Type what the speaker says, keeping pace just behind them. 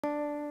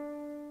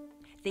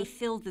They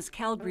filled this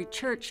Calgary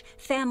church,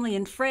 family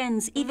and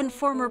friends, even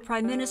former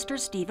Prime Minister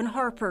Stephen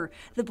Harper.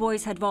 The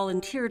boys had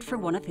volunteered for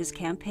one of his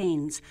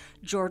campaigns.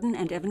 Jordan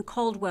and Evan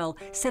Caldwell,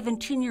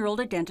 17-year-old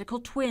identical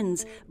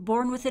twins,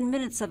 born within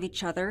minutes of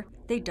each other.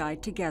 They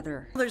died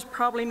together. There's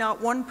probably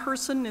not one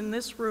person in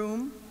this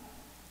room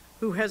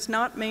who has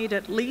not made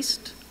at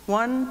least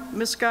one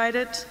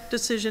misguided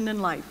decision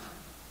in life.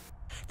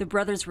 The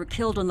brothers were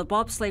killed on the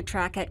bobsleigh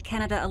track at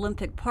Canada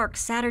Olympic Park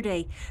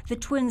Saturday. The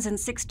twins and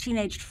 6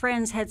 teenaged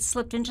friends had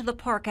slipped into the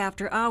park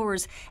after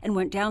hours and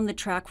went down the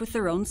track with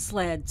their own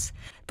sleds.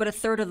 But a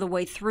third of the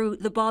way through,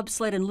 the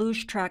bobsled and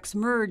luge tracks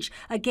merge.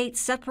 A gate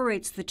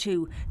separates the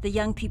two. The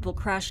young people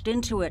crashed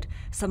into it.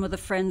 Some of the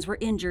friends were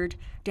injured.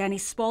 Danny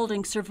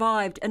Spaulding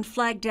survived and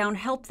flagged down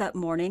help that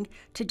morning.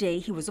 Today,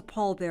 he was a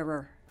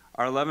pallbearer.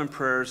 Our love and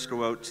prayers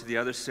go out to the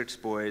other 6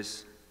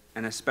 boys,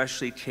 and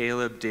especially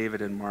Caleb,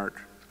 David, and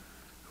Mark,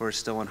 who are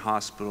still in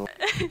hospital.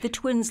 The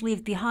twins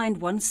leave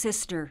behind one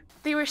sister.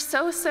 They were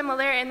so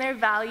similar in their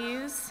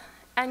values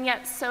and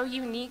yet so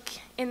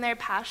unique in their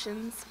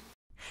passions.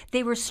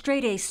 They were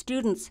straight-A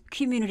students,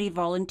 community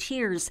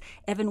volunteers.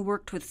 Evan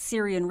worked with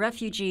Syrian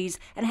refugees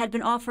and had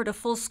been offered a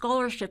full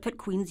scholarship at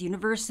Queen's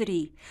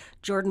University.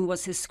 Jordan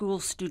was his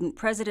school's student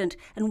president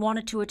and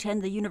wanted to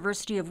attend the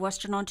University of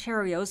Western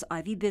Ontario's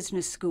Ivy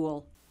Business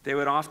School. They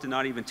would often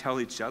not even tell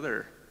each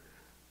other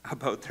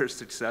about their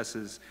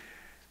successes.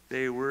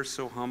 They were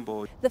so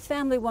humble. The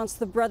family wants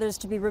the brothers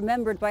to be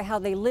remembered by how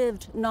they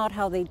lived, not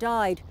how they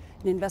died.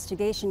 An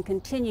investigation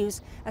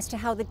continues as to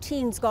how the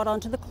teens got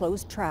onto the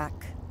closed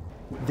track.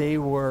 They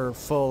were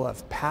full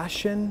of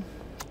passion,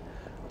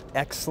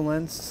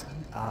 excellence.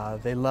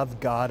 They loved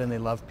God and they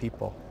loved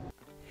people.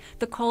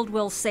 The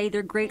Caldwells say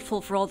they're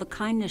grateful for all the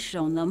kindness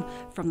shown them,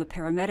 from the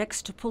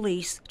paramedics to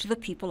police to the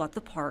people at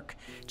the park.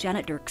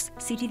 Janet Dirks,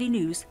 CTV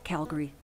News, Calgary.